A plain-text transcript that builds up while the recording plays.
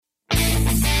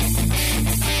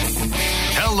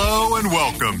Hello and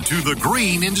welcome to the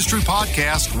Green Industry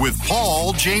Podcast with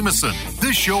Paul Jameson.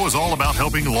 This show is all about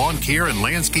helping lawn care and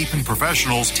landscaping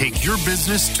professionals take your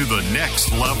business to the next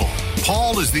level.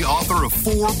 Paul is the author of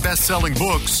 4 best-selling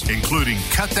books, including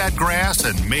Cut That Grass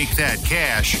and Make That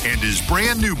Cash, and his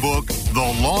brand new book,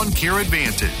 The Lawn Care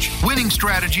Advantage, Winning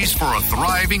Strategies for a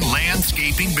Thriving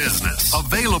Landscaping Business.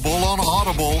 Available on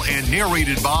Audible and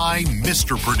narrated by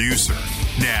Mr. Producer.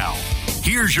 Now,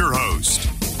 here's your host,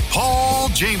 Paul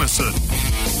Jameson.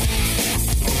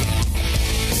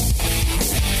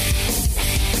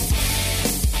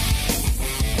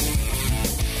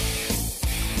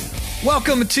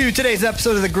 Welcome to today's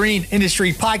episode of the Green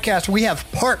Industry Podcast. We have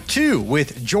part 2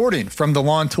 with Jordan from the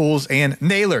Lawn Tools and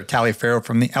Naylor Taliaferro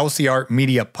from the LCR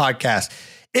Media Podcast.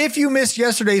 If you missed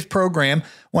yesterday's program, I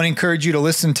want to encourage you to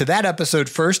listen to that episode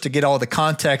first to get all the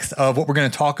context of what we're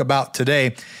going to talk about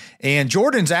today. And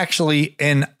Jordan's actually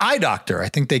an eye doctor. I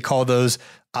think they call those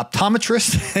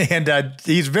optometrists, and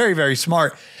he's very, very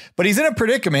smart. But he's in a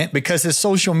predicament because his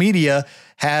social media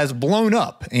has blown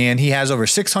up, and he has over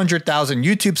 600,000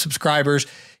 YouTube subscribers.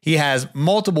 He has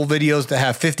multiple videos that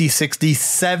have 50, 60,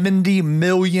 70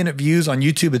 million views on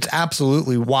YouTube. It's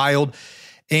absolutely wild.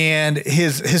 And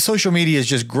his social media is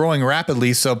just growing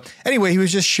rapidly. So anyway, he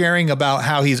was just sharing about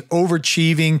how he's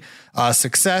overachieving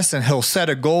success, and he'll set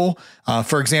a goal.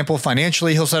 For example,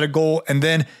 financially, he'll set a goal and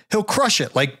then he'll crush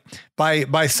it. Like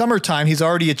by summertime, he's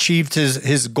already achieved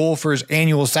his goal for his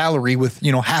annual salary with,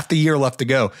 half the year left to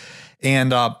go.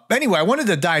 And anyway, I wanted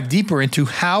to dive deeper into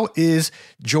how is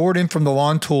Jordan from the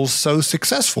Lawn Tools so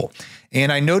successful. And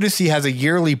I noticed he has a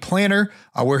yearly planner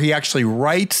where he actually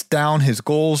writes down his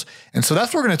goals. And so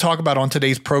that's what we're going to talk about on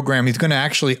today's program. He's going to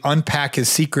actually unpack his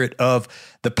secret of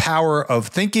the power of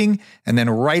thinking and then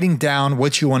writing down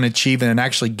what you want to achieve and then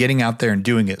actually getting out there and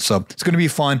doing it. So it's going to be a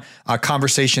fun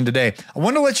conversation today. I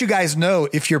want to let you guys know,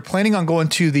 if you're planning on going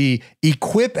to the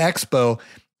Equip Expo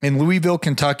in Louisville,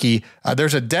 Kentucky,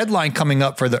 there's a deadline coming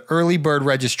up for the early bird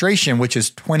registration, which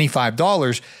is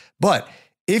 $25. But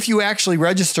if you actually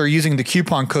register using the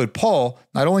coupon code Paul,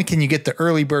 not only can you get the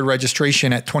early bird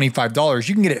registration at $25,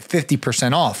 you can get it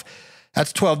 50% off.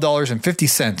 That's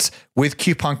 $12.50 with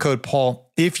coupon code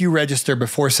Paul if you register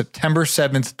before September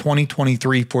 7th,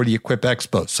 2023 for the Equip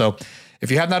Expo. So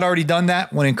if you have not already done that,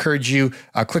 I want to encourage you,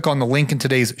 click on the link in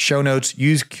today's show notes,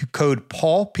 use code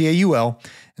Paul, P-A-U-L,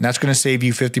 and that's going to save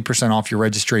you 50% off your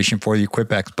registration for the Equip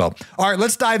Expo. All right,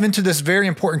 let's dive into this very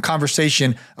important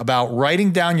conversation about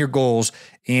writing down your goals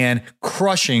and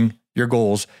crushing your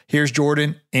goals. Here's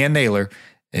Jordan and Naylor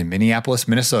in Minneapolis,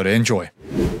 Minnesota. Enjoy.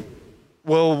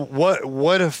 Well,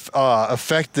 what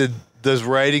affected does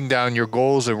writing down your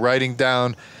goals and writing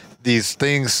down these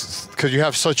things, because you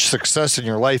have such success in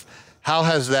your life, how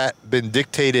has that been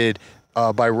dictated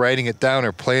by writing it down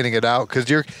or planning it out? Because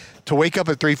to wake up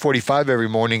at 3:45 every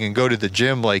morning and go to the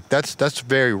gym, like that's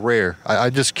very rare.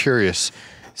 I'm just curious.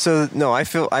 So no, I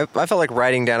felt like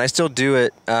writing down. I still do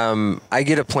it. I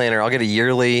get a planner. I'll get a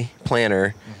yearly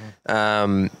planner,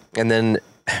 and then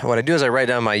what I do is I write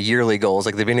down my yearly goals,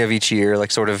 like the beginning of each year, like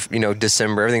sort of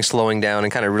December. Everything's slowing down,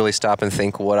 and kind of really stop and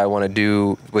think what I want to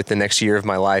do with the next year of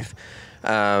my life.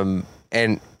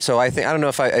 And so I don't know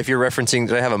if you're referencing,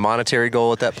 did I have a monetary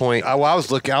goal at that point? I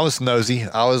was nosy.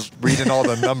 I was reading all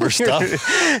the number stuff.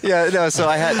 Yeah, no. So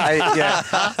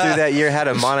through that year had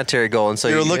a monetary goal, and so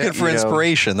you're looking for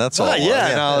inspiration. That's all.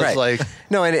 And I was like,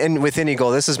 no, and with any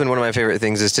goal, this has been one of my favorite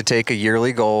things, is to take a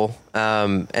yearly goal,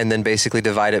 and then basically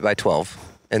divide it by 12,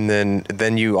 and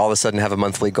then you all of a sudden have a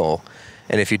monthly goal,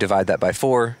 and if you divide that by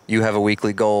 4, you have a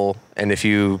weekly goal, and if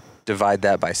you divide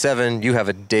that by 7, you have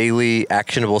a daily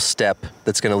actionable step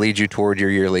that's going to lead you toward your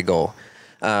yearly goal.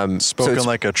 Spoken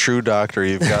like a true doctor.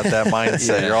 You've got that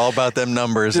mindset. You're all about them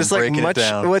numbers and breaking it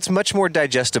down. Well, it's much more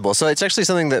digestible. So it's actually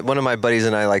something that one of my buddies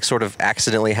and I sort of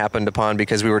accidentally happened upon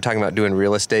because we were talking about doing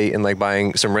real estate and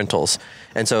buying some rentals.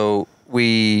 And so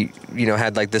we,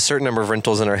 had this certain number of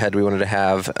rentals in our head we wanted to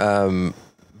have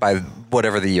by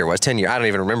whatever the year was, 10 years. I don't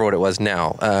even remember what it was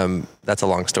now. That's a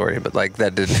long story, but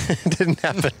that didn't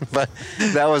happen. But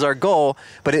that was our goal.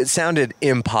 But it sounded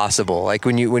impossible. Like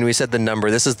when we said the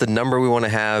number, this is the number we want to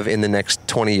have in the next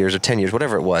 20 years or 10 years,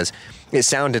 whatever it was. It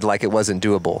sounded like it wasn't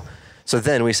doable. So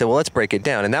then we said, well, let's break it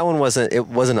down. And that one wasn't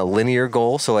a linear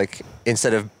goal. So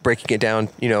instead of breaking it down,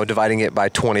 dividing it by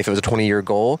 20, if it was a 20-year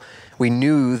goal, we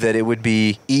knew that it would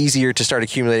be easier to start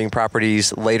accumulating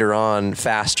properties later on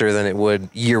faster than it would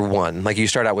year one. You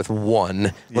start out with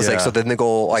one. So then the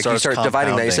goal, you start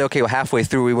dividing that. You say, okay, well, halfway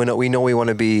through, we know we want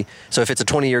to be, so if it's a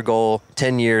 20-year goal,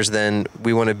 10 years, then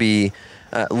we want to be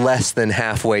less than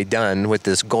halfway done with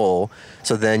this goal.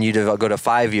 So then you go to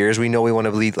 5 years. We know we want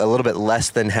to be a little bit less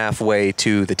than halfway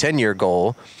to the 10-year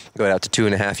goal, go out to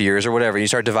 2.5 years or whatever. You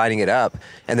start dividing it up.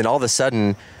 And then all of a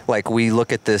sudden, like, we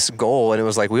look at this goal and it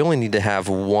was like, we only need to have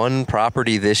one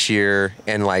property this year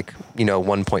and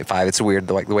 1.5. It's weird,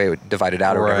 like the way it would divide it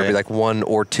out or whatever. It'd be like 1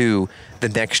 or 2 the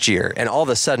next year. And all of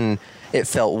a sudden, it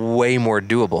felt way more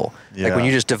doable. Yeah. Like when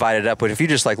you just divide it up. But if you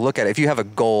just like look at it, if you have a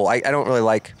goal, I don't really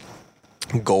like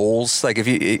goals. Like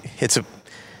it's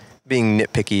being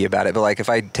nitpicky about it. But like if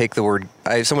I take the word,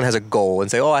 if someone has a goal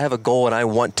and say, oh, I have a goal and I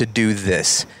want to do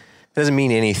this, it doesn't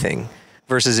mean anything.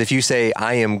 Versus if you say,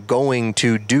 I am going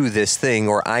to do this thing,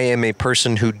 or I am a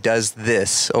person who does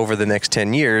this over the next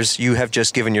 10 years, you have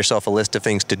just given yourself a list of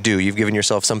things to do. You've given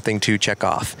yourself something to check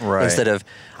off. Right. Instead of,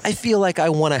 I feel like I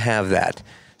want to have that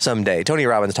someday. Tony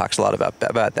Robbins talks a lot about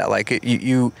that. Like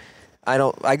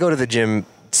I go to the gym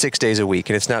 6 days a week,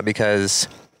 and it's not because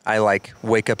I like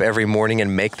wake up every morning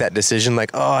and make that decision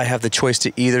like, oh, I have the choice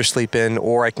to either sleep in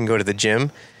or I can go to the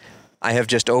gym. I have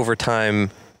just over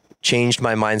time changed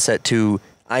my mindset to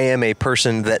I am a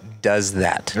person that does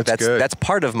that. That's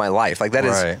part of my life. Like that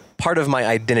is part of my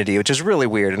identity, which is really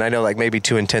weird. And I know like maybe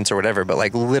too intense or whatever, but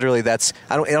like literally I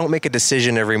don't make a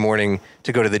decision every morning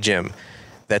to go to the gym.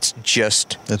 That's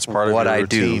part of what I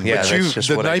do. Yeah, but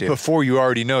the night before you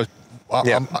already know.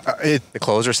 The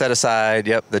clothes are set aside.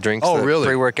 Yep, the drinks,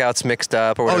 pre-workouts mixed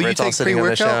up or whatever. It's all sitting on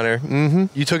the counter. Mm-hmm.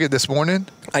 You took it this morning?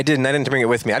 I didn't. I didn't bring it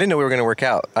with me. I didn't know we were going to work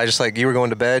out. I just you were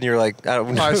going to bed and you were like, I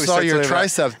don't know. I saw your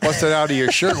triceps busted out of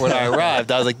your shirt when I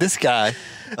arrived. I was like, this guy.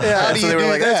 Yeah, how do you do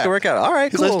like, let's go work out. All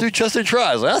right, cool. Let's do chest and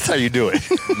tris. That's how you do it.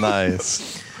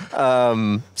 Nice.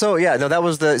 That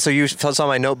was so you saw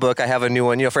my notebook. I have a new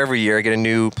one, for every year I get a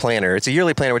new planner. It's a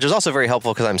yearly planner, which is also very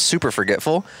helpful because I'm super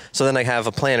forgetful. So then I have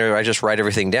a planner where I just write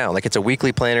everything down. Like it's a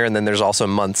weekly planner, and then there's also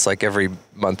months, like every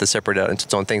month is separate out into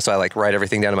its own thing. So I like write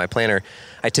everything down in my planner.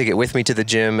 I take it with me to the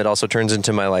gym. It also turns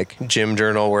into my like gym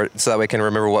journal so that way I can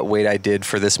remember what weight I did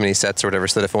for this many sets or whatever.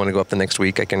 So that if I want to go up the next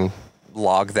week, I can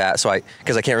log that.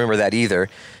 Because I can't remember that either.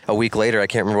 A week later, I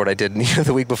can't remember what I did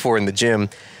the week before in the gym.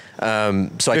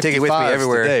 So I take it with me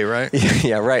everywhere. Today, right?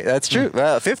 Yeah, right. That's true.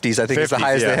 50s, I think, is the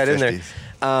highest they had 50s. In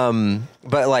there.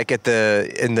 But like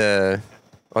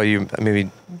you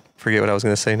maybe forget what I was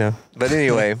going to say now. But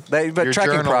anyway, but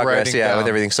tracking progress, with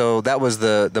everything. So that was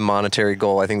the monetary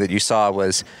goal I think that you saw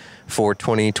was for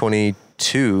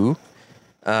 2022.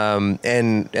 And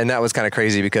that was kind of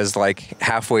crazy because like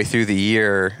halfway through the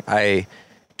year, I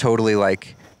totally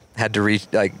like had to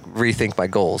rethink my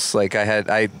goals. Like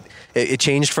it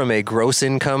changed from a gross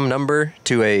income number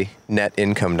to a net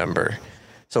income number.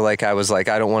 So like I was like,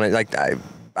 I don't want to like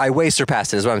I way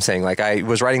surpassed it is what I'm saying. Like I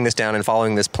was writing this down and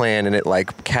following this plan, and it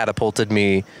like catapulted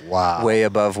me way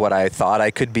above what I thought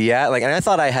I could be at. Like, and I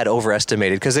thought I had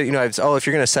overestimated because if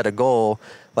you're going to set a goal,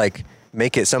 like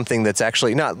make it something that's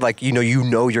actually not like you're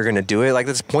going to do it. Like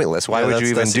that's pointless. Why would you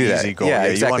even do that? Goal. Yeah,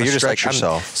 exactly. You're just like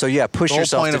yourself. Push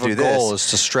yourself to do this. The whole point of a goal is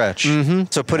to stretch. Mm-hmm.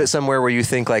 So put it somewhere where you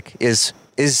think like is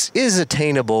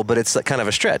attainable, but it's like kind of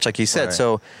a stretch, like you said. Right.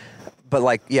 So, but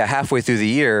like halfway through the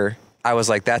year, I was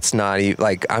like, that's not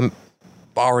like I'm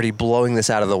already blowing this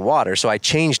out of the water. So I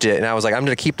changed it, and I was like, I'm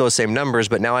going to keep those same numbers,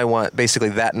 but now I want basically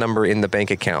that number in the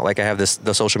bank account. Like I have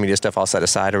the social media stuff all set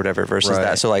aside or whatever versus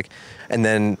that. So like, and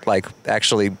then like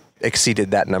actually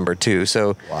exceeded that number too.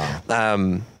 So,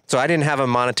 so I didn't have a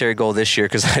monetary goal this year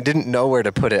because I didn't know where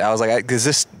to put it. I was like, because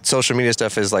this social media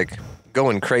stuff is like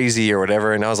going crazy or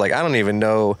whatever. And I was like, I don't even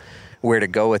know where to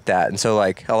go with that. And so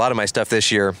like a lot of my stuff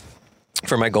this year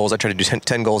for my goals, I try to do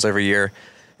 10 goals every year.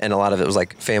 And a lot of it was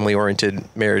like family oriented,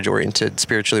 marriage oriented,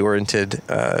 spiritually oriented,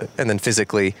 and then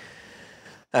physically.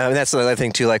 And that's another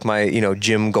thing too, like my,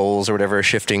 gym goals or whatever are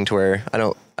shifting to where I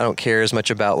don't care as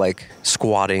much about like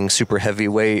squatting super heavy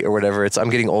weight or whatever. I'm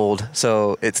getting old.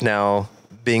 So it's now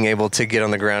being able to get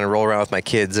on the ground and roll around with my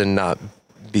kids and not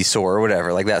be sore or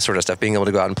whatever, like that sort of stuff, being able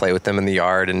to go out and play with them in the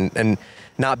yard and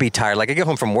not be tired. Like I get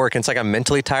home from work and it's like I'm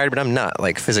mentally tired, but I'm not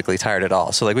like physically tired at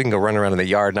all. So like we can go run around in the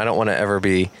yard, and I don't want to ever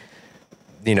be,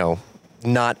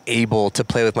 not able to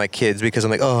play with my kids because I'm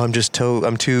like, oh, I'm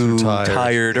too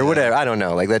tired or whatever. I don't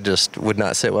know. Like that just would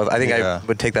not sit well. I think I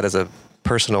would take that as a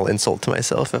personal insult to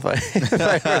myself if I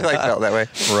felt that way.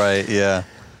 Right. Yeah.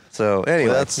 So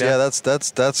anyway,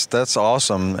 that's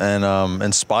awesome and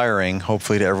inspiring,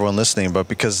 hopefully, to everyone listening. But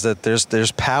because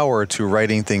there's power to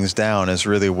writing things down is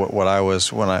really what I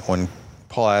was when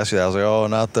Paul asked you that, I was like, oh,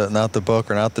 not the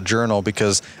book or not the journal,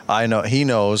 because I know he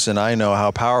knows, and I know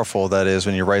how powerful that is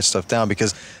when you write stuff down.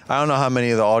 Because I don't know how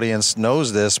many of the audience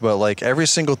knows this, but like every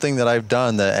single thing that I've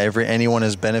done that anyone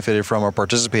has benefited from or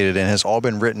participated in has all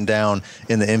been written down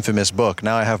in the infamous book.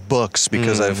 Now I have books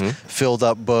because I've filled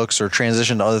up books or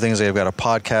transitioned to other things. I've got a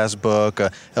podcast book,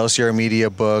 a LCR Media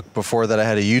book. Before that, I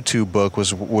had a YouTube book,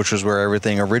 which was where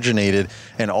everything originated,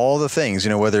 and all the things,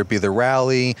 whether it be the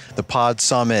rally, the Pod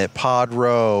Summit, Pod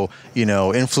Row,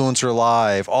 Influencer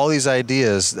Live, all these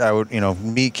ideas. I would,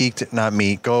 meet Geek to, not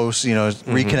meet, go,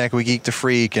 reconnect with Geek to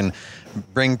Freak and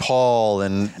bring Paul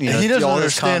and he doesn't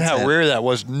understand how rare that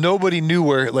was. Nobody knew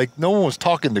where, no one was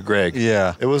talking to Greg.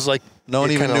 Yeah, it was like no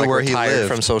one even knew where he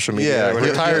lived from social media. Yeah,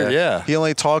 retired. Yeah, he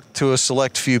only talked to a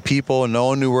select few people, and no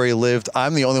one knew where he lived.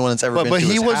 I'm the only one that's ever been to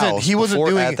his house. He wasn't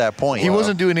doing at that point. He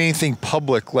wasn't doing anything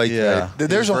public like that.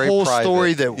 There's a whole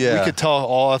story that we could tell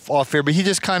off here, but he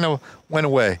just kind of went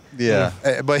away. Yeah,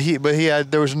 but he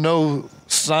there was no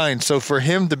sign. So for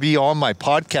him to be on my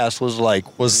podcast was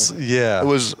it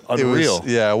was unreal.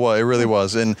 It really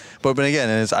was. And but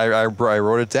again, I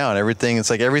wrote it down. Everything, it's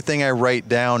like everything I write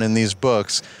down in these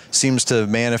books seems to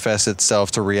manifest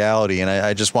itself to reality, and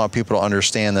I just want people to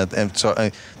understand that. And so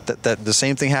that the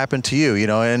same thing happened to you,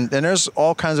 and there's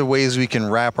all kinds of ways we can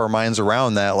wrap our minds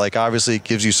around that. Like obviously it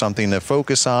gives you something to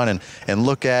focus on and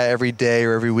look at every day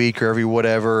or every week or every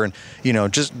whatever, and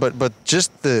just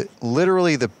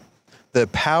the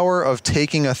power of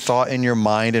taking a thought in your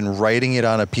mind and writing it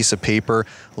on a piece of paper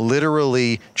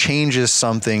literally changes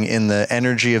something in the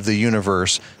energy of the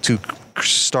universe to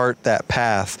start that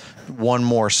path one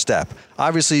more step.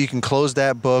 Obviously, you can close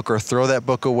that book or throw that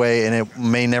book away and it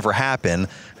may never happen.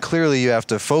 Clearly, you have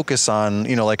to focus on,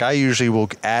 like I usually will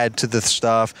add to the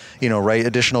stuff, write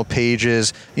additional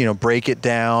pages, break it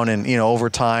down and, over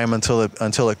time until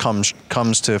it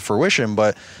comes to fruition.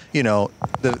 But,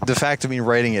 the fact of me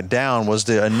writing it down was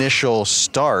the initial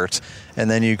start, and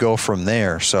then you go from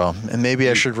there. So, and maybe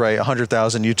I should write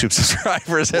 100,000 YouTube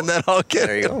subscribers and then I'll get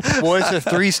there. Well, it's a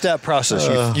 3-step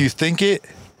process. You think it,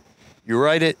 you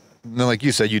write it, and then, like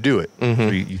you said, you do it.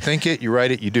 So you think it, you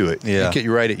write it, you do it. You think it,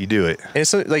 you write it, you do it. And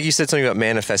so, like you said, something about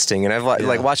manifesting, and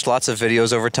I've watched lots of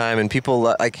videos over time, and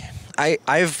people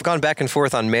I've gone back and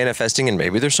forth on manifesting, and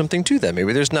maybe there's something to that,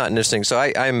 maybe there's not. Interesting. So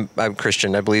I'm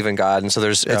Christian. I believe in God, and so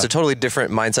it's a totally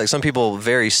different mindset. Some people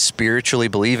very spiritually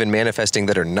believe in manifesting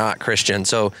that are not Christian.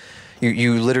 So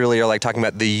you literally are like talking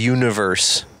about the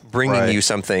universe bringing you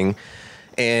something.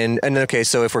 And okay,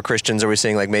 so if we're Christians, are we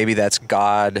saying like maybe that's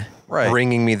God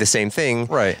bringing me the same thing?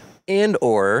 Right. And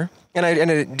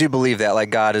I do believe that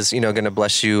like God is, going to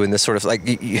bless you and this sort of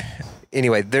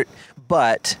anyway,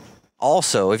 but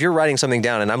also if you're writing something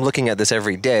down, and I'm looking at this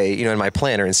every day, in my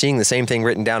planner and seeing the same thing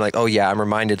written down, like, oh yeah, I'm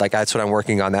reminded, like that's what I'm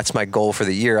working on. That's my goal for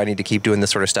the year. I need to keep doing this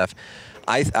sort of stuff.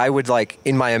 I would like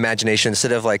in my imagination,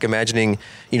 instead of like imagining,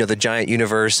 the giant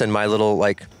universe and my little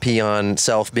like peon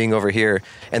self being over here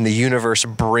and the universe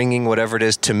bringing whatever it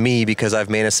is to me because I've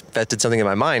manifested something in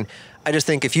my mind. I just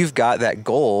think if you've got that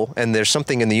goal and there's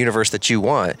something in the universe that you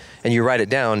want and you write it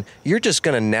down, you're just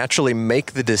going to naturally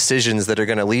make the decisions that are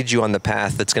going to lead you on the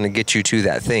path that's going to get you to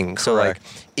that thing. So like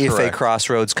if a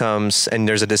crossroads comes and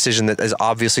there's a decision that is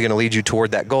obviously going to lead you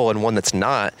toward that goal and one that's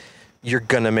not, you're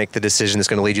going to make the decision that's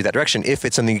going to lead you that direction. If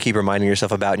it's something you keep reminding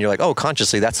yourself about and you're like, oh,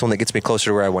 consciously, that's the one that gets me closer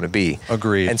to where I want to be.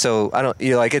 Agreed. And so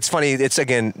it's funny. It's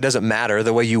again, doesn't matter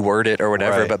the way you word it or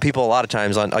whatever, but people a lot of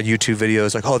times on YouTube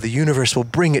videos, like, oh, the universe will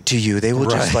bring it to you. They will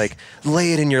just like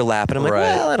lay it in your lap. And I'm like,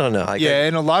 well, I don't know.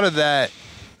 And a lot of that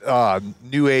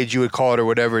new age, you would call it or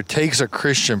whatever, takes a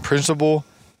Christian principle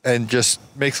and just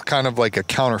makes kind of like a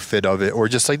counterfeit of it, or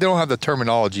just like they don't have the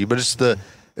terminology, but it's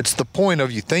the point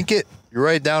of you think it, you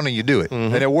write it down and you do it,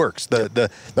 and it works.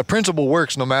 The principle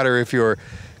works no matter if you're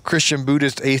Christian,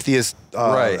 Buddhist, atheist,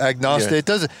 agnostic. It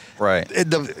doesn't. Right.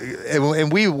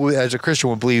 And we, as a Christian,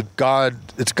 would believe God.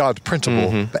 It's God's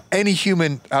principle. But any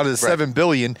human out of the 7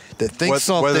 billion that thinks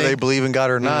something, whether they believe in God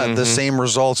or not, the same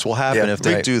results will happen if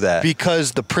they do that.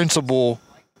 Because the principle,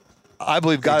 I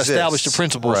believe God established the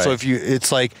principle. So if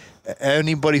it's like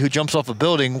anybody who jumps off a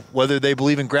building, whether they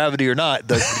believe in gravity or not,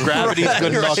 the gravity is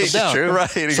going to knock them down. True. Right,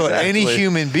 exactly. So any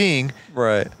human being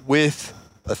with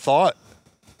a thought,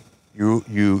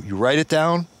 you write it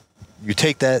down, you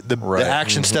take the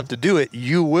action step to do it,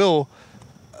 you will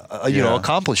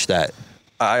accomplish that.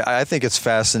 I think it's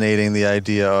fascinating, the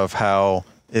idea of how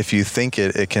if you think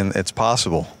it's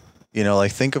possible.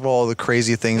 Like think of all the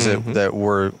crazy things that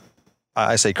were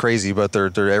I say crazy, but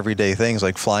they're everyday things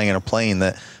like flying in a plane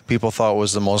that people thought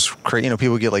was the most crazy.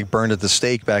 People get like burned at the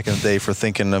stake back in the day for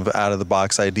thinking of out of the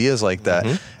box ideas like that.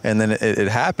 And then it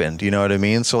happened, you know what I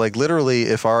mean? So like literally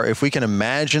if we can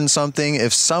imagine something,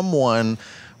 if someone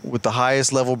with the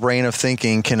highest level brain of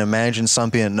thinking can imagine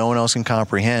something that no one else can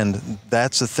comprehend,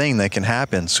 that's the thing that can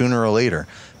happen sooner or later,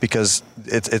 because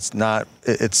it's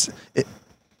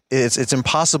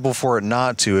impossible for it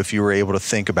not to if you were able to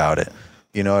think about it.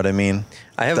 You know what I mean?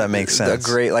 I have that makes sense. A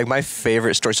great, like my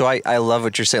favorite story. So I love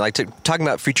what you're saying, like talking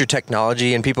about future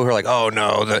technology and people who are like, oh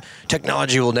no, the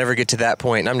technology will never get to that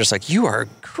point. And I'm just like, you are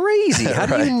crazy. How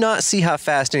do you not see how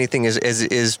fast anything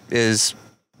is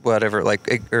whatever,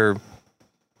 like, or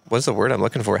what's the word I'm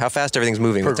looking for? How fast everything's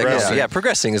moving. With technology. Yeah,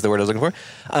 progressing is the word I was looking for.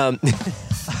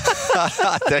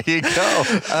 There you go.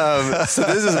 So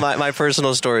this is my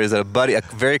personal story. Is that a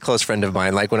very close friend of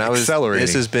mine, like when I was,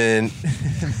 this has been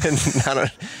I don't know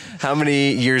how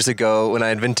many years ago when I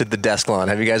invented the Desklon.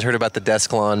 Have you guys heard about the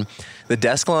Desklon? The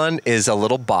Desklon is a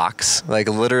little box, like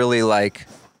literally like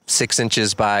 6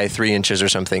 inches by 3 inches or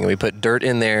something. And we put dirt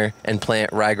in there and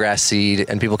plant ryegrass seed,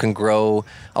 and people can grow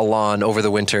a lawn over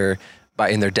the winter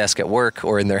in their desk at work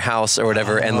or in their house or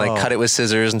whatever, and like cut it with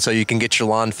scissors, and so you can get your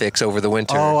lawn fix over the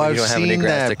winter. Oh, I've seen have any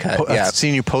grass that. To cut. I've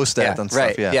seen you post that and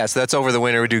stuff. Right. Yeah. So that's over the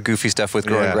winter. We do goofy stuff with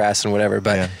growing grass and whatever.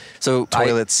 But so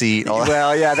toilet seat.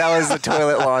 Well, yeah, that was the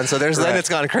toilet lawn. So then it's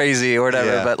gone crazy or whatever.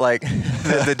 Yeah. But like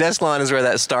the desk lawn is where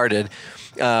that started.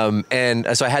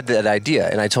 And so I had that idea,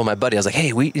 and I told my buddy, I was like,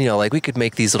 hey, we could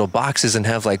make these little boxes and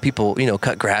have like people,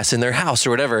 cut grass in their house or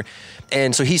whatever.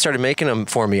 And so he started making them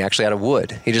for me actually out of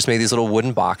wood. He just made these little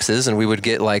wooden boxes, and we would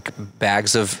get like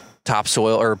bags of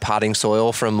topsoil or potting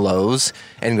soil from Lowe's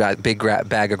and got a big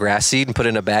bag of grass seed and put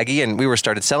in a baggie, and we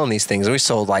started selling these things, and we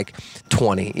sold like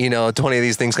 20 of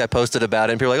these things got posted about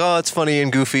it, and people were like, oh, it's funny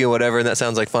and goofy and whatever, and that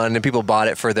sounds like fun, and people bought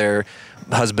it for their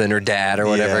husband or dad or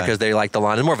whatever because they like the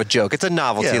lawn. It's more of a joke. It's a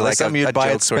novelty, like something you'd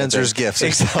buy at Spencer's Gifts.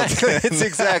 Exactly. It's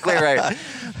exactly right.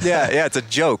 Yeah, it's a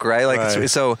joke, right? Like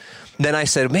so. Then I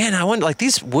said, man, I wonder, like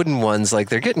these wooden ones, like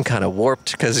they're getting kind of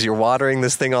warped because you're watering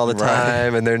this thing all the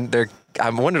time, and they're I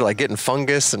wonder, like getting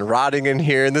fungus and rotting in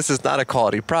here, and this is not a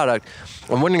quality product.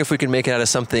 I'm wondering if we could make it out of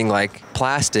something like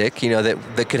plastic,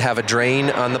 that could have a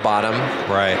drain on the bottom,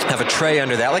 right? Have a tray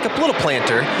under that, like a little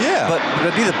planter,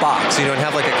 but be the box, and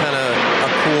have like a kind of a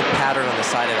cool pattern on the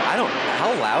side of it.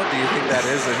 How loud do you think that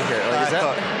is in here?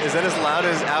 Like, is that as loud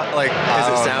as out? Like as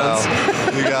it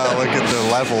sounds? We gotta look at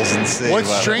the levels and see.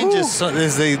 What's strange is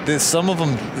some of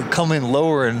them come in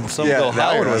lower and some go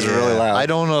higher. That one was really loud. I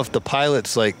don't know if the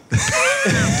pilot's like.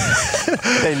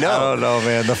 They know. I don't know,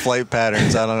 man. The flight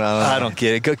patterns. I don't know. I don't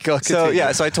get it. Go so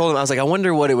I told him, I was like, I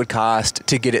wonder what it would cost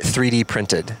to get it 3D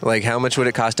printed. Like, how much would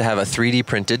it cost to have a 3D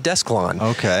printed Desklon?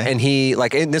 Okay. And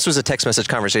and this was a text message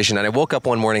conversation, and I woke up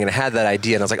one morning and I had that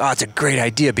idea, and I was like, oh, it's a great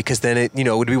idea, because then it,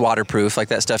 would be waterproof. Like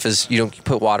that stuff is, you don't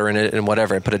put water in it and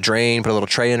whatever. Put a drain, put a little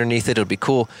tray underneath it. It'll be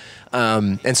cool.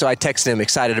 And so I texted him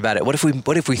excited about it. What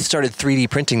if we started 3D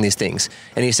printing these things?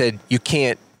 And he said, you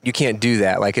can't do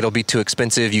that. Like, it'll be too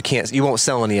expensive. You won't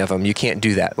sell any of them. You can't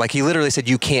do that. Like, he literally said,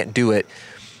 you can't do it,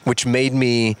 which made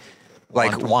me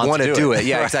like want to do it.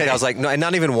 Yeah, exactly. I was like, no, I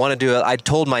not even want to do it. I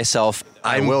told myself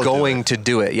I'm going to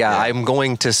do it. Yeah, I'm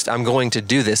going to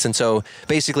do this. And so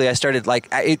basically I started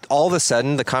all of a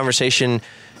sudden the conversation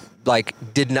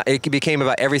it became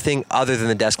about everything other than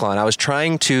the Desklon. I was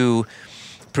trying to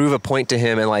prove a point to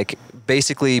him and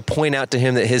basically point out to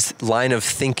him that his line of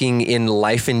thinking in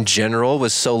life in general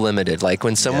was so limited. Like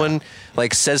when someone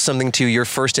says something to you, your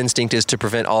first instinct is to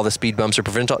prevent all the speed bumps or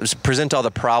present all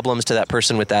the problems to that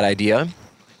person with that idea.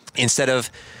 Instead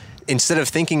of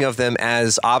thinking of them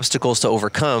as obstacles to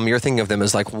overcome, you're thinking of them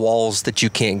as like walls that you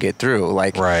can't get through.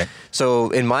 Right. So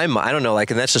in my mind, I don't know, and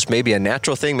that's just maybe a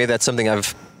natural thing. Maybe that's something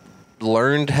I've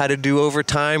learned how to do over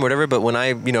time, whatever. But when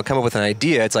I, come up with an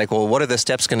idea, it's like, well, what are the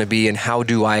steps going to be, and how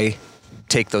do I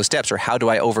take those steps, or how do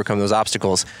I overcome those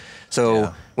obstacles?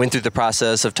 So went through the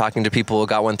process of talking to people,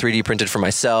 got one 3D printed for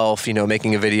myself,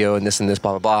 making a video and this,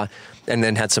 blah, blah, blah. And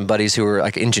then had some buddies who were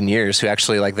like engineers who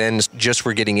actually then just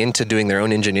were getting into doing their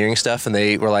own engineering stuff. And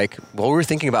they were like, well, we were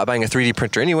thinking about buying a 3D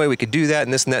printer anyway. We could do that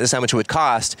and this and that. This is how much it would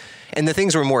cost. And the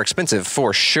things were more expensive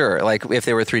for sure. Like if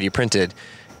they were 3D printed,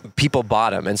 people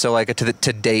bought them. And so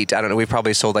to date, I don't know, we've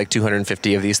probably sold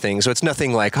 250 of these things. So it's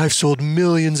nothing like I've sold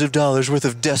millions of dollars worth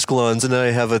of Desklons and I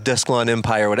have a Desklon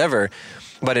empire or whatever.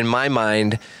 But in my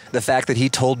mind, the fact that he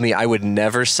told me I would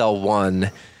never sell one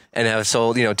and have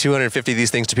sold, 250 of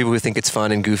these things to people who think it's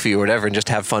fun and goofy or whatever, and just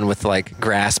have fun with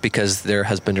grass because their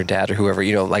husband or dad or whoever,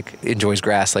 enjoys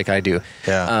grass like I do,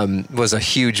 was a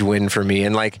huge win for me.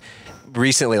 And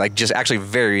recently, like just actually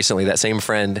very recently, that same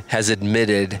friend has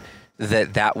admitted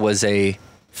that was a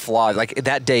flaw. Like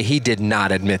that day, he did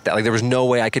not admit that. Like there was no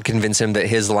way I could convince him that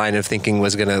his line of thinking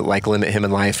was going to like limit him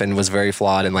in life and was very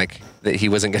flawed, and like that he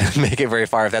wasn't going to make it very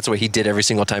far if that's what he did every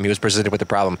single time he was presented with the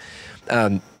problem.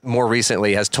 More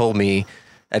recently has told me,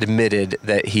 admitted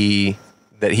that he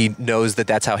knows that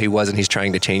that's how he was and he's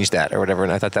trying to change that or whatever.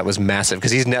 And I thought that was massive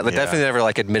because he's definitely never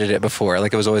like admitted it before.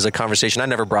 Like it was always a conversation I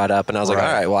never brought up. And I was like, all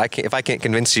right, well, if I can't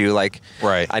convince you, like,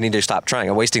 I need to stop trying.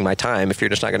 I'm wasting my time if you're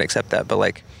just not going to accept that. But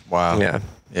like, wow. Yeah.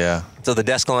 Yeah. So the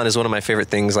desk lawn is one of my favorite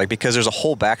things, like, because there's a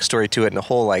whole backstory to it and a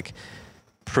whole like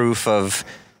proof of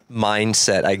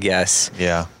mindset, I guess.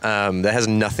 Yeah. That has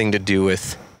nothing to do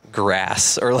with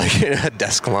grass or like a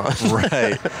desk lawn.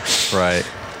 Right.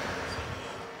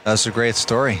 That's a great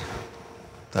story.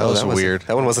 That was weird.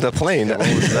 That one wasn't a plane. What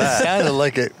was that? Sounded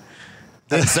like it.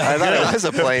 I thought it was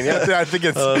a plane. Yeah. I think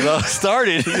it's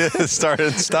started. It started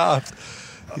and stopped.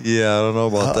 Yeah, I don't know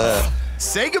about that.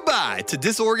 Say goodbye to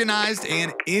disorganized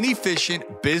and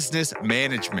inefficient business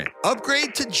management.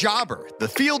 Upgrade to Jobber, the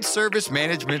field service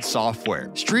management software.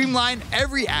 Streamline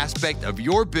every aspect of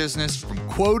your business from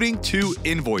quoting to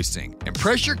invoicing.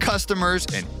 Impress your customers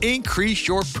and increase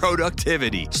your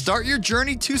productivity. Start your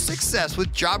journey to success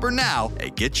with Jobber now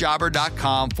at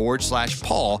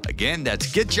getjobber.com/Paul. Again,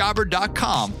 that's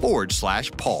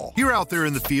getjobber.com/Paul. You're out there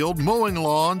in the field mowing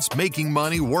lawns, making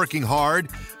money, working hard,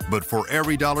 but for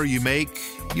every dollar you make,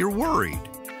 you're worried.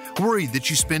 Worried that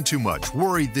you spend too much,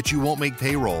 worried that you won't make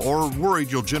payroll, or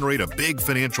worried you'll generate a big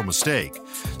financial mistake.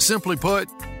 Simply put,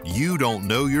 you don't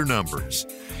know your numbers.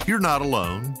 You're not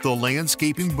alone. The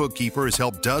Landscaping Bookkeeper has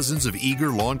helped dozens of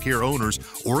eager lawn care owners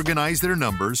organize their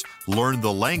numbers, learn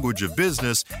the language of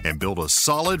business, and build a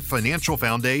solid financial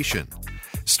foundation.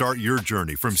 Start your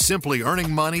journey from simply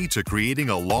earning money to creating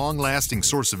a long-lasting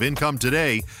source of income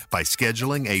today by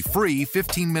scheduling a free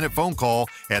 15-minute phone call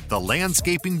at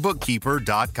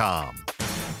thelandscapingbookkeeper.com.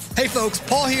 Hey folks,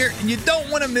 Paul here, and you don't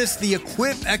want to miss the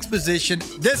Equip Exposition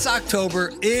this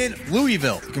October in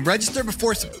Louisville. You can register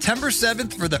before September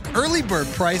 7th for the early bird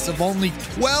price of only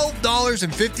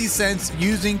 $12.50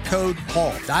 using code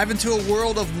PAUL. Dive into a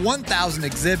world of 1,000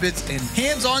 exhibits and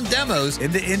hands-on demos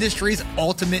in the industry's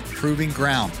ultimate proving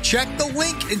ground. Check the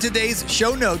link in today's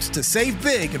show notes to save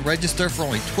big and register for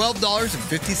only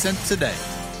 $12.50 today.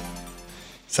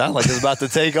 Sound like it's about to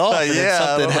take off. And then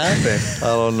something happened. I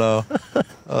don't know.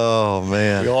 Oh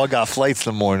man. We all got flights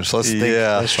in the morning, so let's think.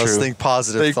 Yeah, That's let's true. think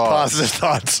positive thoughts. Positive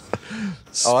thoughts.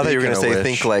 Oh, I thought you were going to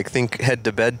Speaking say of which, think head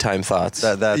to bedtime thoughts.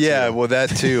 That Yeah, too. well, that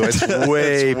too. It's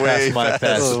way past my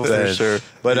past for bed. sure.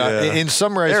 But Yeah. in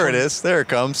summary, There it is. There it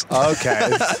comes.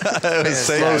 Okay.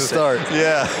 Slow start.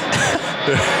 Yeah.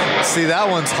 See, that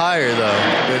one's higher though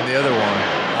than the other one,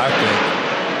 I think.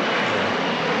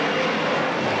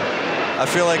 I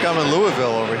feel like I'm in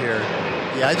Louisville over here.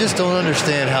 Yeah, I just don't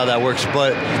understand how that works.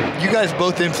 But you guys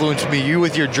both influenced me. You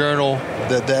with your journal,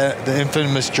 the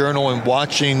infamous journal, and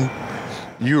watching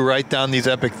you write down these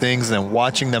epic things and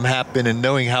watching them happen and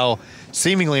knowing how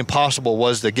seemingly impossible it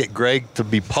was to get Greg to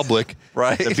be public,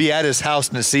 Right. To be at his house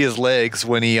and to see his legs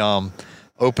when he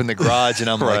opened the garage, and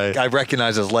I'm Right. like, I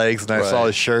recognized his legs, and I saw Right.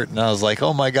 his shirt, and I was like,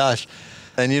 oh my gosh.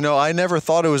 And you know, I never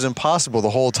thought it was impossible the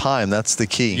whole time. That's the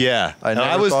key. Yeah,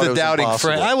 I was thought it the doubting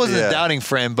impossible. friend. I wasn't Yeah. a doubting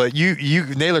friend, but you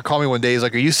Naylor called me one day. He's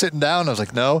like, "Are you sitting down?" I was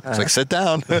like, "No." He's like, "Sit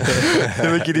down." Like,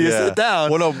 you need to sit down.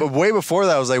 Well, no, but way before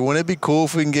that, I was like, wouldn't it be cool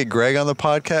if we can get Greg on the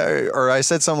podcast? Or I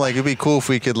said something like, it'd be cool if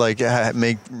we could like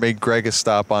make Greg a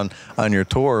stop on your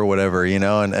tour or whatever, you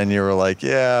know? And you were like,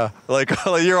 yeah, like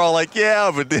you're all like,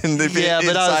 yeah, but then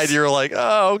inside you were like,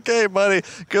 oh, okay, buddy,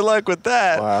 good luck with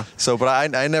that. Wow. So, but I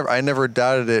never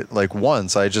doubted it like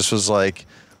once. I just was like,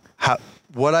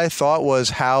 what I thought was,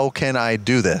 how can I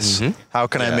do this? Mm-hmm. How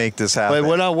can I make this happen? But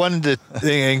what I wanted to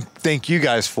thank you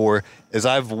guys for is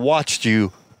I've watched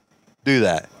you do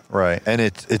that, Right. and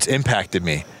it's impacted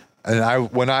me. And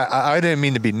I didn't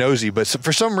mean to be nosy, but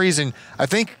for some reason, I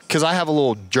think because I have a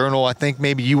little journal, I think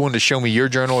maybe you wanted to show me your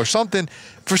journal or something.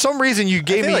 For some reason, you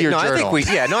gave me your journal.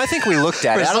 I think we looked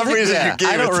at it. I don't think reason yeah, you gave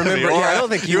I don't it to me. remember. Yeah, I don't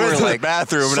think you went were to like the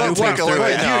bathroom and I so took a look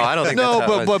quick. at No, I don't think No,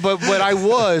 that's how it was. but I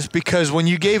was, because when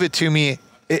you gave it to me,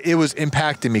 it was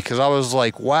impacting me, because I was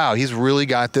like, wow, he's really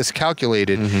got this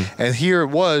calculated. Mm-hmm. And here it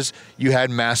was, you had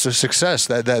massive success.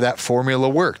 That formula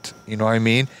worked. You know what I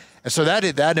mean? And so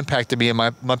that impacted me. And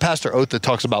my pastor Otha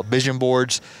talks about vision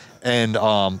boards and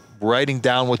writing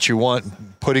down what you want,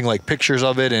 putting like pictures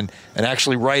of it, and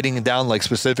actually writing down like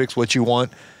specifics what you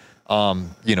want.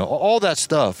 You know, all that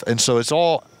stuff. And so it's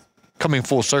all coming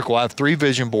full circle. I have 3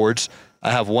 vision boards. I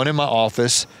have one in my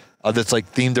office that's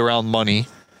like themed around money.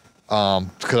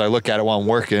 because I look at it while I'm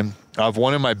working. I have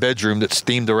one in my bedroom that's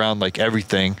themed around like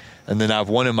everything, and then I have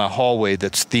one in my hallway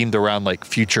that's themed around like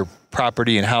future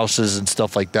property and houses and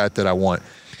stuff like that I want.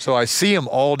 So I see them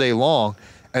all day long,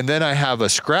 and then I have a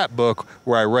scrapbook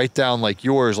where I write down like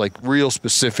yours, like real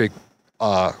specific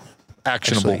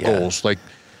actionable goals, like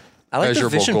I like the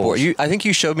measurable vision goals. board. I think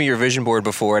you showed me your vision board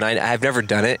before, and I've never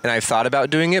done it, and I've thought about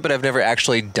doing it, but I've never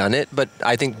actually done it. But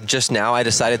I think just now I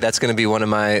decided that's going to be one of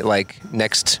my like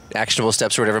next actionable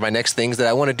steps or whatever, my next things that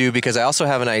I want to do, because I also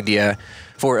have an idea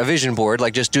for a vision board,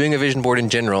 like just doing a vision board in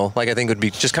general. Like I think would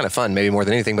be just kind of fun, maybe more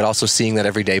than anything, but also seeing that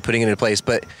every day, putting it into place.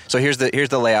 But so here's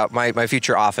the layout. My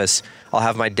future office, I'll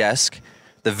have my desk.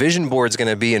 The vision board's going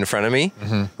to be in front of me,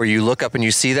 where you look up and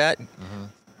you see that.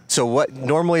 So what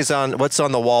normally is what's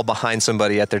on the wall behind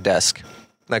somebody at their desk,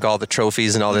 like all the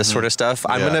trophies and all this sort of stuff.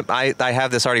 I have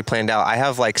this already planned out. I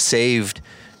have like saved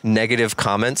negative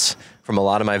comments from a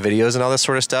lot of my videos and all this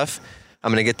sort of stuff.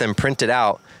 I'm gonna get them printed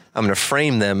out. I'm gonna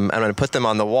frame them. I'm gonna put them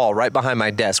on the wall right behind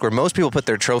my desk, where most people put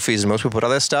their trophies and most people put all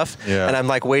this stuff. Yeah. And I'm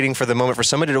like waiting for the moment for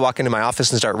somebody to walk into my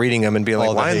office and start reading them and be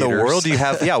like, why in the world do you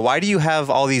have? Yeah, why do you have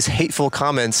all these hateful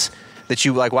comments that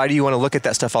you like? Why do you want to look at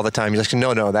that stuff all the time? You're like,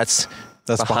 no, that's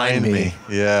behind me.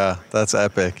 Yeah, that's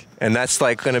epic. And that's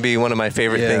like going to be one of my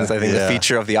favorite things. I think the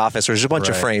feature of the office, where there's a bunch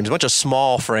of frames, a bunch of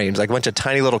small frames, like a bunch of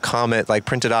tiny little comment, like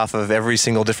printed off of every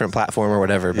single different platform or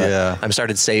whatever. But I'm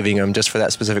started saving them just for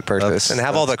that specific purpose. And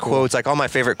have all the quotes, like all my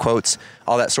favorite quotes,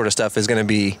 all that sort of stuff is going to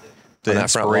be the on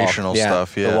that front wall. inspirational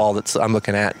stuff. Yeah, the wall that I'm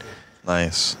looking at.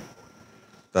 Nice.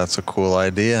 That's a cool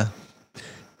idea.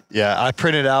 Yeah, I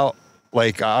printed out,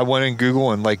 like I went in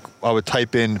Google and like I would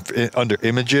type in under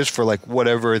images for like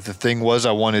whatever the thing was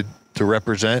I wanted to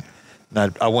represent.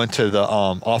 And I went to the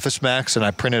Office Max and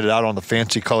I printed it out on the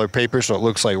fancy color paper so it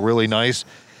looks like really nice.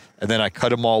 And then I cut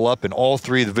them all up, and all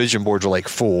three of the vision boards are like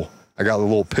full. I got the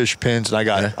little push pins, and I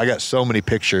got so many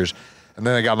pictures. And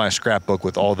then I got my scrapbook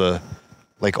with all the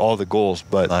goals.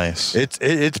 But nice.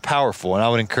 It's powerful, and I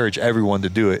would encourage everyone to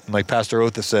do it. And like Pastor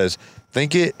Otha says,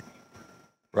 think it,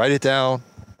 write it down,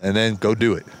 and then go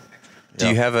do it. Do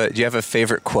you have a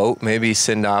favorite quote? Maybe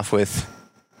send off with.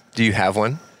 Do you have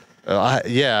one?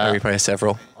 Yeah. Maybe probably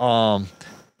several.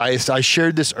 I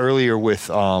shared this earlier with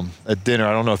at dinner.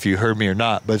 I don't know if you heard me or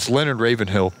not, but it's Leonard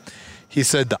Ravenhill. He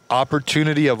said the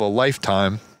opportunity of a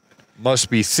lifetime must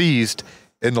be seized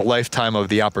in the lifetime of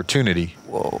the opportunity.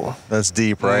 Whoa, that's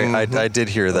deep, right? Mm-hmm. I did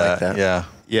hear that. Like that. Yeah.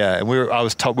 Yeah, and we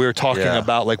were talking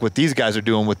about like what these guys are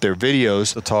doing with their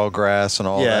videos, the tall grass and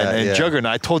all that. And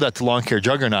Juggernaut. I told that to Lawn Care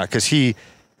Juggernaut because he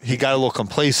got a little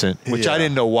complacent, which I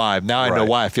didn't know why. Now I know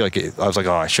why. I feel like I was like,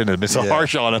 oh, I shouldn't have been so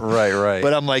harsh on him. Right.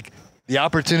 But I'm like, the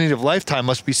opportunity of lifetime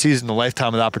must be seized in the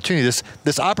lifetime of the opportunity.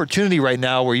 This opportunity right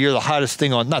now, where you're the hottest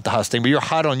thing on, not the hottest thing, but you're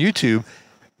hot on YouTube.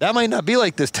 That might not be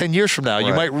like this 10 years from now.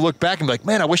 You might look back and be like,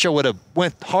 man, I wish I would have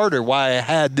went harder while I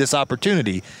had this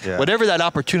opportunity. Yeah. Whatever that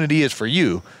opportunity is for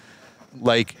you.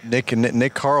 Like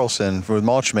Nick Carlson with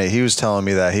Mulchmate, he was telling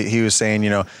me that he was saying,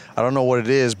 I don't know what it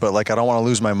is, but like I don't want to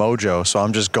lose my mojo, so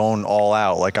I'm just going all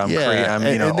out. Like I'm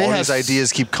creating, all these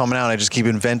ideas keep coming out. I just keep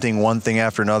inventing one thing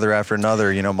after another.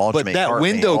 Mulchmate. But that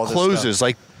window closes,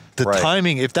 like the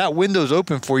timing. If that window's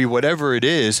open for you, whatever it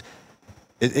is,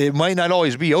 it might not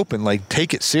always be open. Like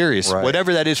take it serious,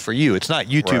 whatever that is for you. It's not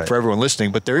YouTube for everyone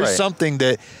listening, but there is something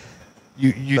that.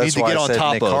 You need to get on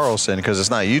top Nick of. Carlson, because it's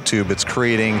not YouTube, it's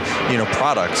creating,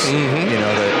 products,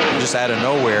 that just out of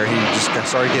nowhere, he just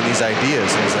started getting these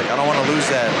ideas. And he's like, I don't want to lose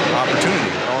that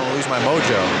opportunity. I don't want to lose my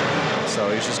mojo. So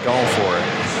he's just going for it.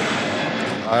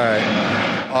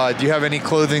 All right. Do you have any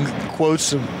clothing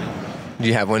quotes? Do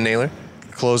you have one, Naylor?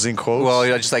 Closing quotes? Well,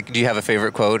 just like, do you have a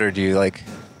favorite quote, or do you like...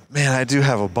 Man, I do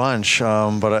have a bunch,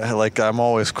 but I'm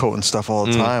always quoting stuff all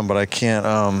the time, but I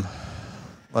can't...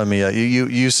 Let me.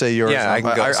 You say yours. Yeah, I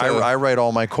can go. I write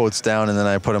all my quotes down, and then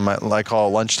I put them. I call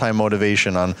it lunchtime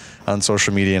motivation on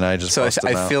social media, and I just. So bust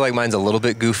them I out. feel like mine's a little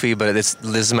bit goofy, but this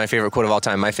is my favorite quote of all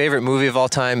time. My favorite movie of all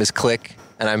time is Click,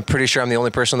 and I'm pretty sure I'm the only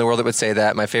person in the world that would say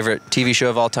that. My favorite TV show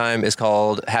of all time is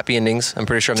called Happy Endings. I'm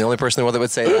pretty sure I'm the only person in the world that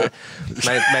would say that.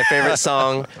 My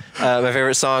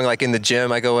favorite song, like in the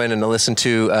gym, I go in and I listen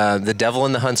to The Devil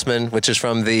and the Huntsman, which is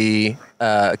from the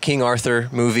King Arthur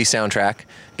movie soundtrack.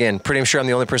 Again, pretty sure I'm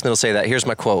the only person that'll say that. Here's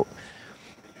my quote.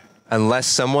 Unless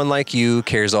someone like you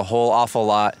cares a whole awful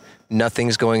lot,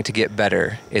 nothing's going to get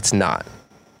better. It's not.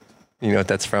 You know what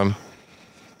that's from?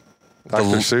 Dr.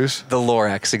 Seuss? The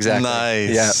Lorax, exactly.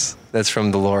 Nice. Yeah, that's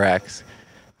from the Lorax.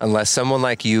 Unless someone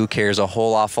like you cares a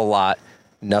whole awful lot,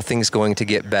 nothing's going to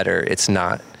get better. It's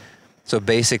not. So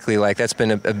basically, like, that's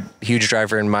been a huge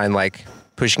driver in mine, like,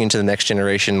 pushing into the next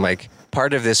generation. Like,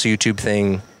 part of this YouTube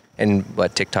thing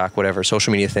and TikTok, whatever,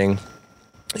 social media thing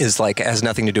is like, has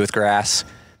nothing to do with grass.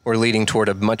 We're leading toward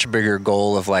a much bigger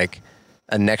goal of like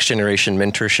a next generation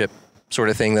mentorship sort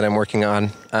of thing that I'm working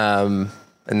on. And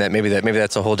maybe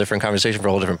that's a whole different conversation for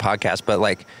a whole different podcast. But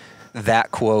like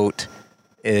that quote,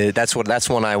 that's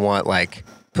one I want like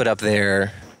put up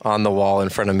there on the wall in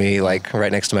front of me, like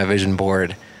right next to my vision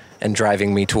board, and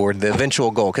driving me toward the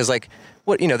eventual goal. Because like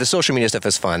the social media stuff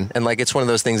is fun, and like it's one of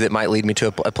those things that might lead me to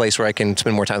a place where I can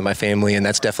spend more time with my family, and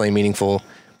that's definitely meaningful.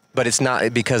 But it's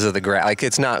not because of the grass. Like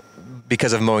it's not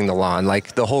because of mowing the lawn.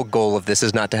 Like the whole goal of this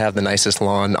is not to have the nicest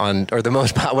lawn or the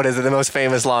most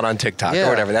famous lawn on TikTok or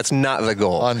whatever. That's not the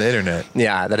goal. On the internet.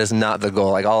 Yeah, that is not the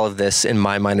goal. Like all of this in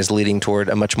my mind is leading toward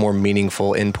a much more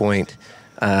meaningful endpoint.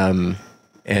 And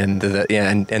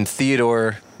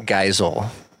Theodore Geisel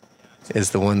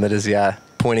is the one that is,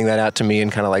 pointing that out to me and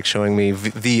kind of like showing me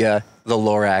via the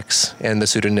Lorax and the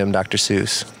pseudonym Dr.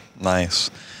 Seuss.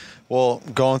 Nice. Well,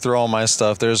 going through all my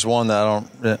stuff, there's one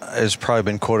that it's probably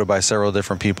been quoted by several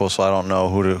different people, so I don't know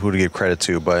who to give credit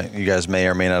to, but you guys may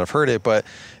or may not have heard it, but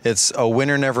it's a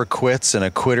winner never quits and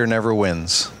a quitter never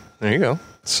wins. There you go.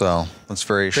 So it's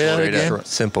very short.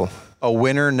 Simple. A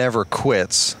winner never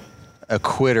quits, a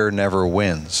quitter never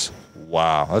wins.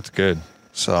 Wow, that's good.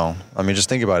 So, I mean, just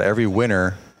think about it. Every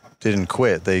winner didn't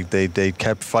quit. They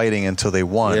kept fighting until they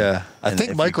won. Yeah. I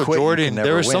think Michael Jordan,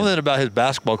 there was something about his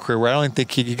basketball career where I don't think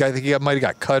he might have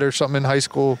got cut or something in high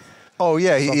school. Oh,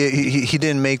 yeah. He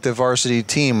didn't make the varsity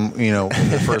team,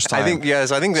 the first time. I think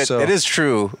that it is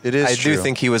true. It is true. I do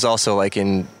think he was also like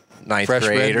in ninth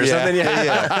grade or something.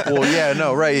 Yeah. Well, yeah,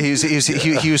 no, right. He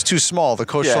was too small. The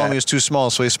coach told him he was too small,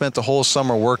 so he spent the whole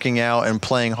summer working out and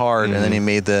playing hard, and then he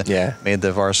made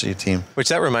the varsity team. Which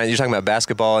that reminds you're talking about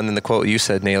basketball, and then the quote you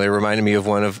said, Naylor, reminded me of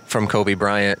one from Kobe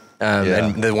Bryant.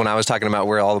 And the one I was talking about,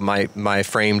 where all of my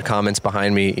framed comments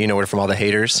behind me, were from all the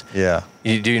haters. Yeah.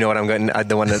 Do you know what I'm getting?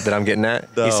 The one that I'm getting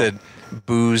at. No. He said,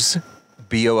 "Booze,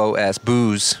 BOOS,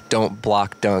 booze, don't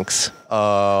block dunks."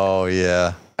 Oh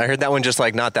yeah. I heard that one just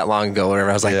like not that long ago. Whatever.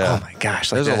 I was like, oh my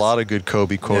gosh. There's a lot of good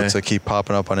Kobe quotes that keep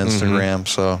popping up on Instagram. Mm-hmm.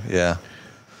 So yeah.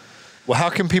 Well, how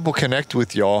can people connect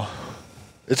with y'all?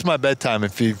 It's my bedtime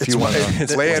if you want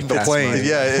to land the plane.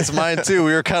 Yeah, it's mine too.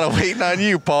 We were kind of waiting on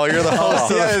you, Paul. You're the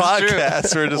host of the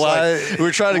podcast. We're just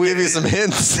we're trying to give you some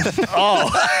hints.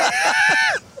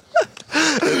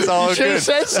 It's all good. Should have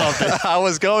said something. I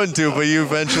was going to, but you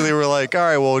eventually were like, all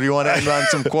right, well, do you want to end on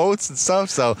some quotes and stuff?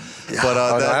 So,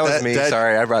 but that was me.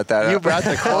 Sorry, I brought that up. You brought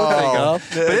the quote thing up.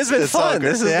 But it's been fun.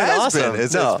 This has been awesome.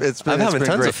 I'm having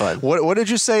tons of fun. What did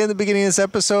you say in the beginning of this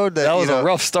episode? That was a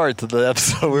rough start to the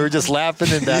episode. We were just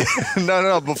laughing and that.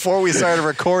 No. Before we started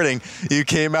recording, you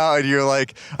came out and you're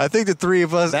like, I think the three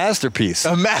of us. Masterpiece.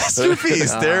 A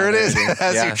masterpiece. There it is.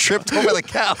 As you tripped over the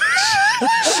couch.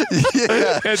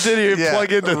 Yeah. And didn't even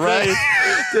plug in the thing.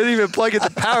 Didn't even plug in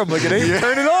the power. I'm like, it ain't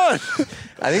turn it on.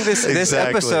 I think this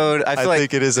episode, I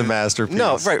think it is a masterpiece.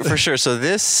 No, right, for sure. So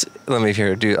this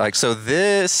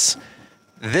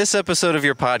episode of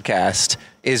your podcast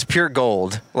is pure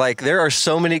gold. Like there are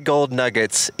so many gold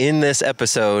nuggets in this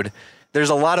episode. There's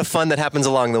a lot of fun that happens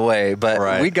along the way,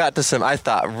 but we got to some, I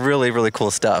thought, really, really cool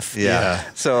stuff. Yeah.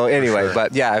 So anyway,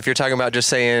 but yeah, if you're talking about just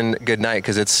saying good night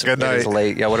because it's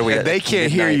late. Yeah, what are we? And they can't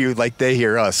hear you like they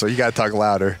hear us, so you got to talk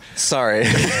louder. Sorry.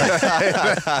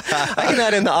 I can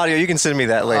add in the audio. You can send me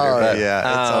that later.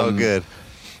 It's all good.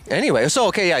 Anyway,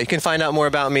 you can find out more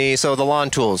about me. So the Lawn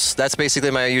Tools, that's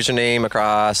basically my username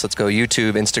across. Let's go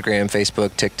YouTube, Instagram,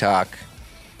 Facebook, TikTok,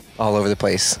 all over the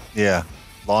place. Yeah.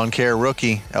 Lawn Care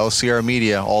Rookie, LCR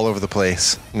Media, all over the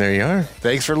place. There you are.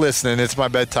 Thanks for listening. It's my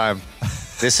bedtime.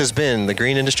 This has been the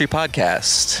Green Industry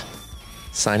Podcast.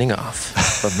 Signing off.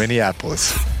 From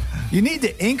Minneapolis. You need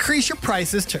to increase your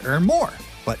prices to earn more,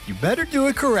 but you better do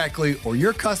it correctly or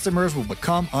your customers will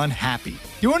become unhappy.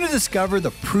 You want to discover the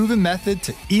proven method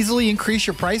to easily increase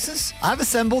your prices? I've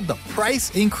assembled the Price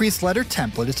Increase Letter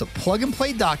Template. It's a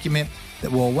plug-and-play document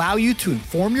that will allow you to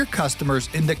inform your customers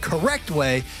in the correct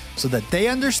way so that they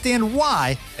understand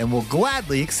why and will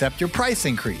gladly accept your price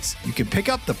increase. You can pick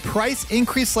up the Price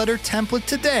Increase Letter Template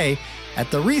today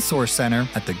at the Resource Center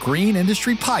at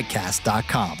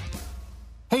thegreenindustrypodcast.com.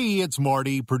 Hey, it's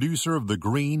Marty, producer of the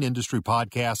Green Industry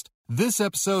Podcast. This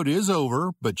episode is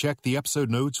over, but check the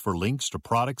episode notes for links to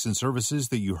products and services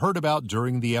that you heard about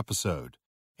during the episode.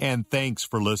 And thanks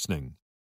for listening.